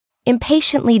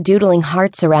Impatiently doodling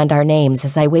hearts around our names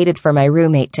as I waited for my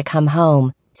roommate to come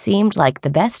home seemed like the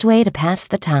best way to pass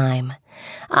the time.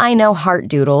 I know heart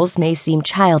doodles may seem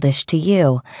childish to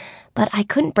you, but I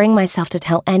couldn't bring myself to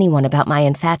tell anyone about my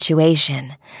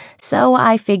infatuation, so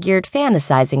I figured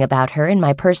fantasizing about her in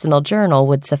my personal journal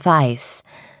would suffice.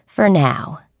 For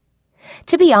now.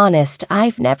 To be honest,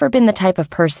 I've never been the type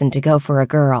of person to go for a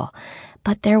girl,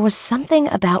 but there was something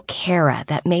about Kara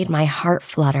that made my heart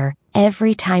flutter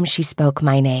every time she spoke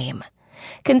my name.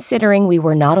 Considering we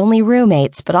were not only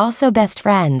roommates but also best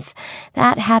friends,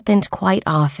 that happened quite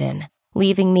often,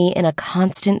 leaving me in a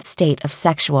constant state of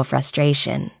sexual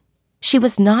frustration. She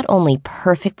was not only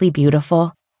perfectly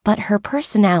beautiful, but her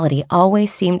personality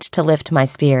always seemed to lift my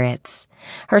spirits.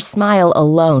 Her smile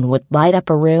alone would light up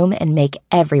a room and make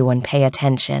everyone pay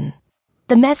attention.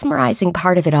 The mesmerizing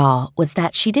part of it all was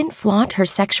that she didn't flaunt her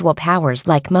sexual powers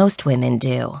like most women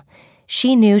do.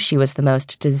 She knew she was the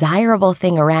most desirable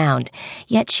thing around,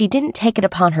 yet she didn't take it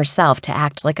upon herself to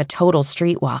act like a total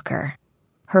streetwalker.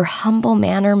 Her humble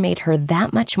manner made her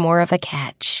that much more of a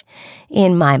catch,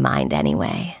 in my mind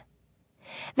anyway.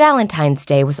 Valentine's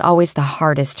Day was always the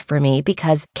hardest for me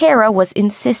because Kara was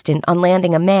insistent on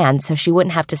landing a man so she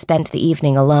wouldn't have to spend the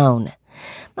evening alone.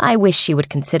 I wish she would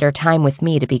consider time with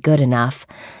me to be good enough.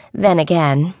 Then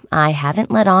again, I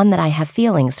haven't let on that I have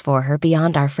feelings for her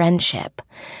beyond our friendship,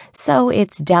 so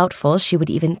it's doubtful she would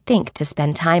even think to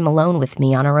spend time alone with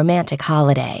me on a romantic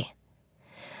holiday.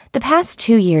 The past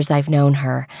 2 years I've known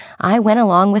her, I went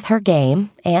along with her game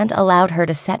and allowed her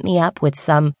to set me up with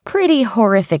some pretty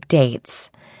horrific dates.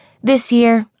 This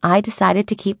year, I decided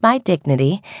to keep my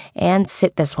dignity and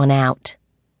sit this one out.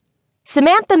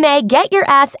 "Samantha May, get your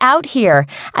ass out here.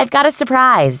 I've got a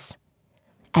surprise."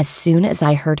 As soon as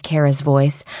I heard Kara's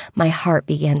voice, my heart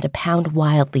began to pound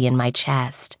wildly in my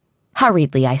chest.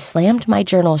 Hurriedly, I slammed my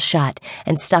journal shut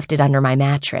and stuffed it under my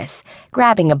mattress,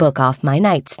 grabbing a book off my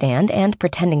nightstand and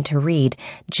pretending to read,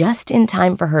 just in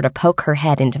time for her to poke her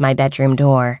head into my bedroom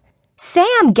door.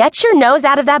 "Sam, get your nose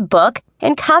out of that book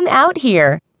and come out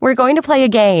here. We're going to play a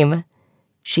game,"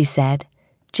 she said,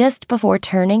 just before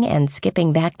turning and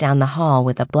skipping back down the hall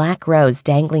with a black rose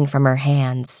dangling from her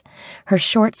hands. Her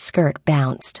short skirt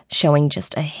bounced, showing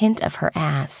just a hint of her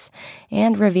ass,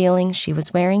 and revealing she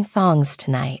was wearing thongs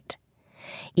tonight.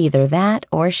 Either that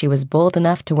or she was bold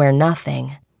enough to wear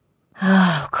nothing.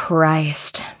 Oh,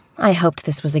 Christ. I hoped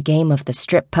this was a game of the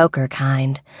strip poker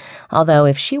kind, although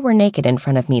if she were naked in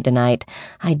front of me tonight,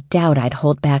 I doubt I'd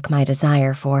hold back my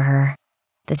desire for her.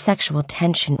 The sexual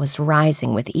tension was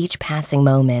rising with each passing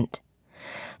moment.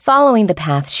 Following the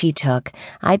path she took,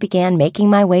 I began making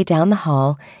my way down the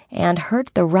hall and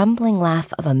heard the rumbling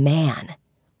laugh of a man.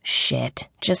 Shit,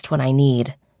 just what I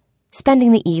need.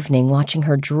 Spending the evening watching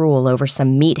her drool over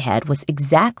some meathead was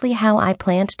exactly how I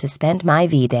planned to spend my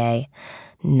V-Day.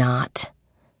 Not.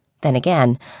 Then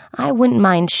again, I wouldn't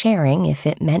mind sharing if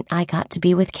it meant I got to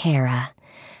be with Kara.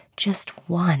 Just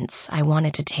once I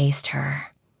wanted to taste her.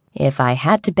 If I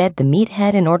had to bed the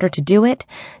meathead in order to do it,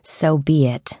 so be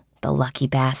it, the lucky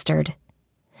bastard.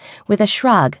 With a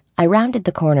shrug, I rounded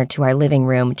the corner to our living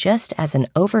room just as an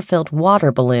overfilled water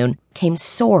balloon came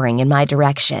soaring in my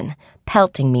direction,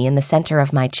 pelting me in the center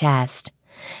of my chest.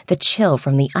 The chill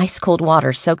from the ice-cold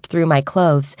water soaked through my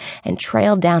clothes and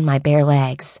trailed down my bare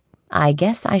legs. I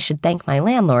guess I should thank my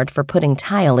landlord for putting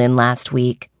tile in last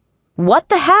week. "What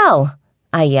the hell?"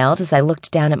 I yelled as I looked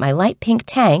down at my light pink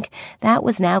tank that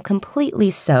was now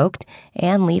completely soaked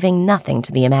and leaving nothing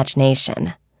to the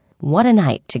imagination. What a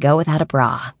night to go without a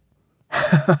bra.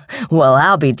 "Well,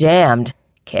 I'll be damned.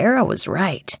 Kara was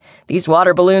right. These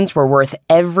water balloons were worth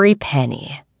every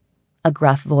penny," a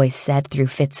gruff voice said through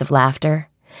fits of laughter.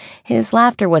 His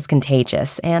laughter was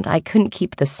contagious, and I couldn't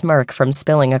keep the smirk from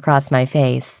spilling across my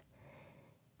face.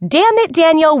 "Damn it,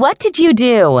 Daniel, what did you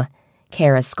do?"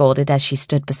 Kara scolded as she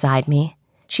stood beside me.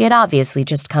 She had obviously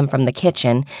just come from the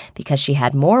kitchen because she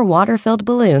had more water-filled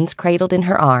balloons cradled in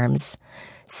her arms.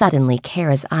 Suddenly,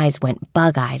 Kara's eyes went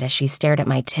bug-eyed as she stared at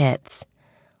my tits.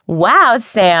 "Wow,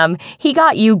 Sam, he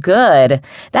got you good.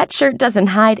 That shirt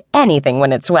doesn't hide anything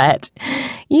when it's wet.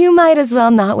 You might as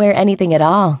well not wear anything at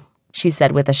all," she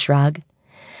said with a shrug.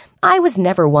 I was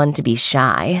never one to be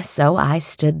shy, so I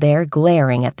stood there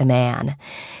glaring at the man.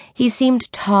 He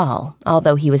seemed tall,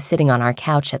 although he was sitting on our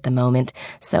couch at the moment,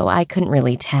 so I couldn't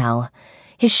really tell.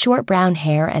 His short brown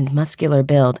hair and muscular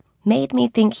build made me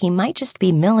think he might just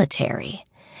be military.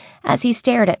 As he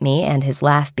stared at me and his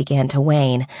laugh began to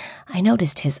wane, I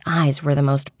noticed his eyes were the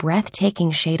most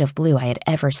breathtaking shade of blue I had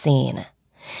ever seen.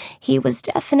 He was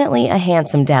definitely a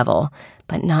handsome devil,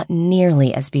 but not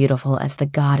nearly as beautiful as the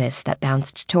goddess that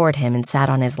bounced toward him and sat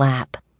on his lap.